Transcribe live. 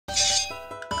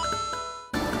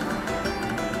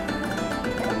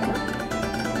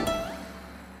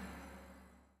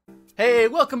Hey,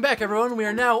 welcome back, everyone. We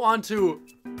are now on to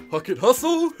Huckit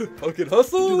Hustle. Huckit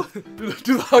Hustle. Do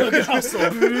the Huckit Hustle.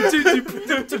 Do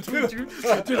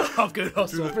the Huckit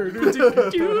Hustle.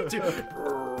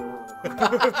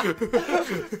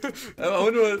 I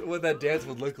wonder what that dance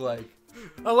would look like.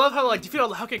 I love how, like, you feed all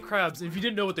the Huckit crabs, and if you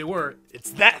didn't know what they were, it's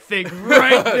that thing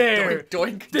right there. Doink,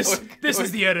 doink, this doink, this doink.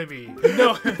 is the enemy.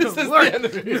 No, This is the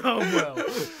enemy. No, well.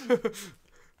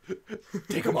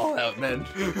 Take them all out, men.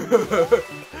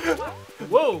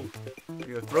 Whoa. You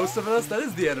gonna throw some at us? That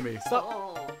is the enemy.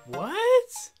 Stop. What?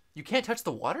 You can't touch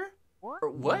the water? Or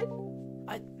what?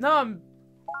 No,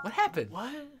 What happened?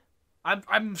 What?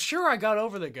 I'm sure I got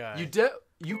over the guy.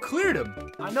 You cleared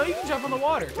him. I know you can jump on the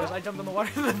water, because I jumped on the water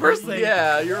in the first thing.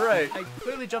 Yeah, you're right. I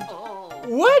clearly jumped.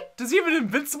 What? Does he have an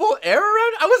invincible air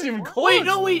around? I wasn't even close. Wait,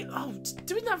 no, wait. Oh,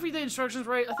 did we not read the instructions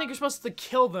right? I think you're supposed to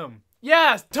kill them.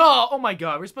 Yes, duh. Oh my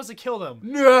god, we're supposed to kill them.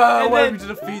 No, And why then- would we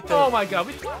defeat them? Oh my god,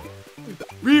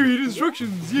 we read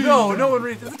instructions. Yeah. No, no one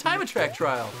reads. It's a time attack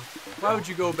trial. Why would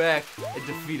you go back and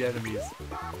defeat enemies?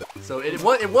 So it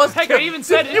was. Heck, I even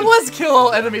said it was kill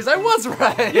all enemies. I was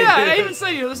right. Yeah, I even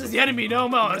said, this is the enemy. No,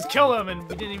 let's kill him, and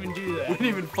we didn't even do that. We didn't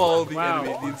even follow the Wow.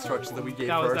 enemy, the instructions that we gave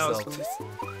That for was ourselves. close.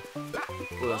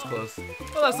 Well, that was close.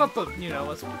 Well, that's not the,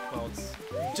 it's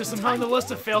just among the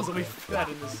list of fails that we've had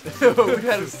in this. We've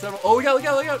had several. Oh, look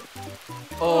out.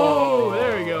 Oh,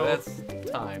 there we go. That's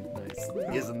time. Nice.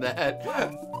 Isn't that?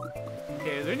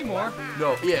 Okay, is there any more?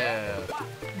 No. Yeah.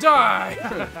 Die!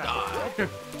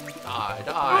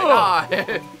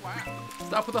 Die.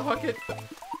 Stop with the Huckit.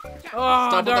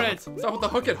 Oh, darn it. Stop with the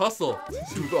Huckit Hustle.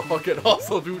 Do the Huckit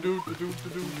Hustle. Do.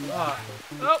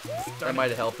 Oh, That might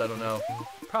have helped. I don't know.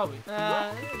 probably.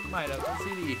 It might have.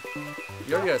 CD.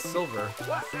 You already got a silver.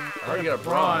 I already got a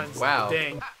bronze. Wow.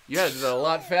 Dang. You had to do that a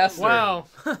lot faster. Wow.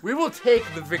 We will take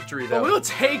the victory, though. But we'll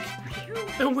take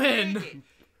the win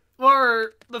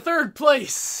for the third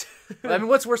place. I mean,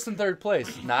 what's worse than third place?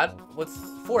 What's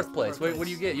fourth place? Wait, what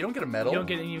do you get? You don't get a medal? You don't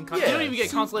get any you don't even get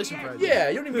see- consolation prize. Yeah,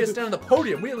 you don't even get to stand on the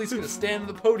podium. We at least get to stand on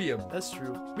the podium. That's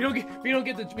true. We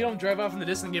don't drive off in the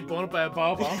distance and get blown up by a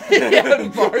ball bomb. Yeah,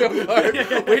 Mario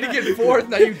Kart. Way to get fourth,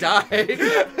 now you die.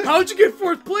 How'd you get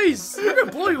fourth place? We're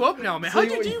gonna blow you up now, man. How'd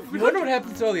you do? You wonder what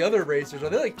happens to all the other racers. Are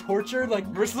they like tortured, like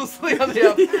mercilessly on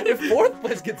the If fourth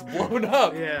place gets blown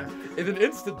up Yeah. in an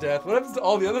instant death, what happens to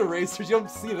all the other racers? You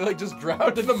don't see them, they're like just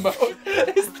drowned in the moat.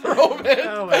 Just throw them in.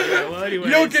 Oh my god. Well, anyways.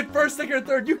 You don't get first, second, or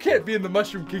third. You can't be in the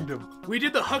Mushroom Kingdom. We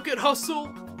did the Huckit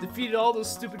Hustle, defeated all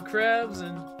those stupid crabs,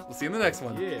 and We'll see you in the next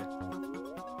one. yeah.